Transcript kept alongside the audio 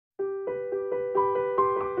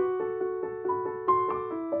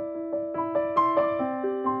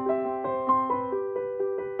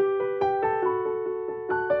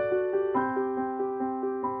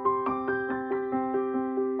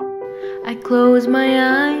close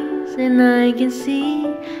my eyes and I can see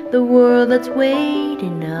the world that's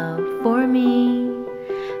waiting up for me,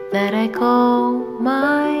 that I call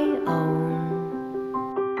my own.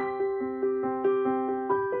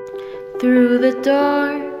 Through the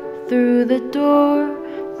dark, through the door,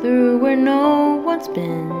 through where no one's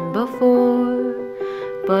been before,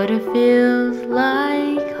 but it feels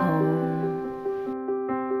like home.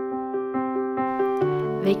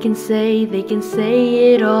 They can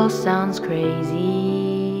say it all sounds crazy.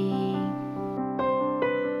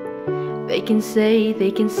 They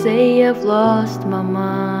can say I've lost my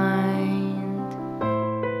mind.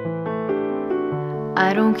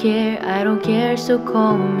 I don't care, so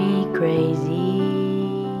call me crazy.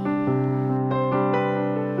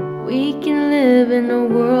 We can live in a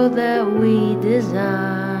world that we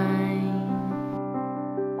design.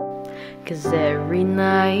 'Cause every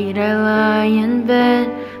night I lie in bed,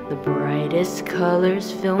 the brightest colors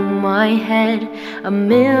fill my head. A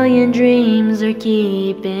million dreams are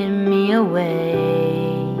keeping me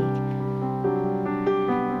awake.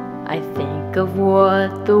 I think of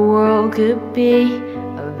what the world could be,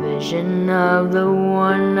 a vision of the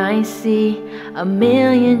one I see. A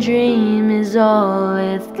million dreams is all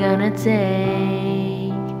it's gonna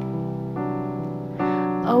take.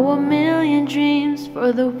 Oh, a million dreams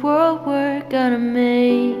for the world we're gonna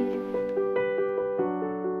make.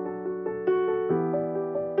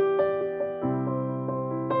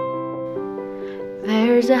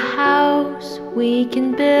 There's a house we can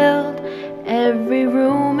build. Every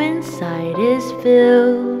room inside is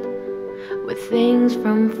filled with things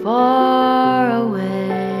from far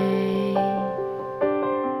away.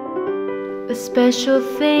 The special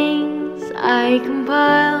things I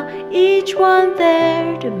compile, each one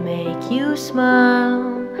there to make you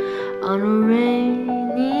smile on a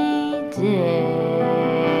rainy day.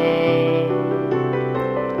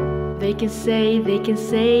 They can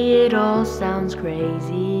say it all sounds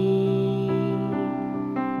crazy.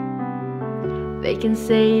 They can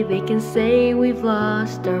say we've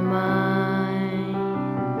lost our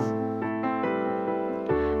minds.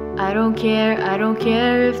 I don't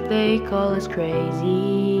care if they call us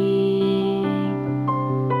crazy.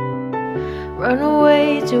 Run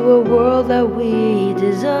away to a world that we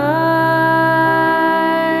design.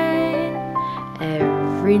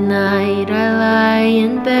 Every night I lie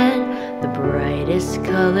in bed, the brightest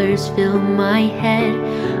colors fill my head.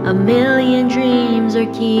 A million dreams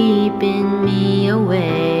are keeping me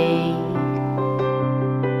awake.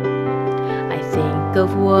 I think of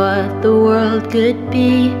what the world could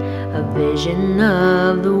be, a vision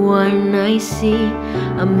of the one I see.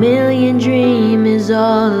 A million dreams is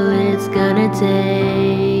all it's gonna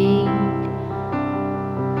take.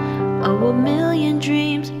 Oh, a million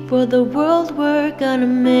dreams for the world we're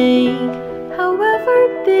gonna make. However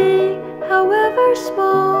big, however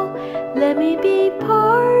small, let me be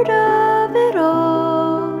part of it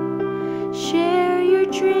all. Share your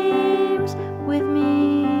dreams with me.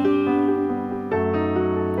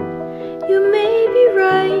 You may be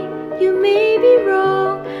right, you may be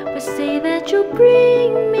wrong, but say that you'll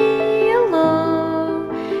bring me along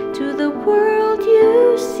to the world you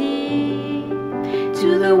see, to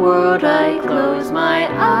the world I close my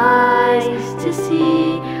eyes to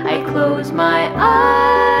see. I close my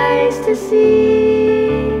eyes to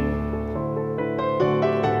see.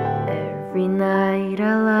 Every night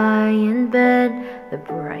I lie in bed, the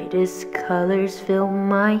brightest colors fill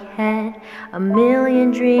my head. A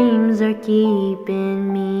million dreams are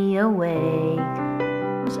keeping me awake.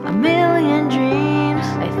 A million dreams.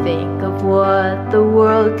 I think of what the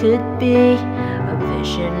world could be, a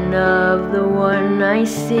vision of the one I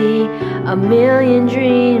see. A million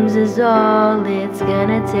dreams is all it's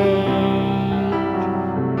gonna take.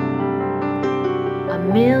 A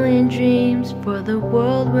million dreams for the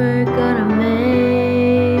world we're gonna make.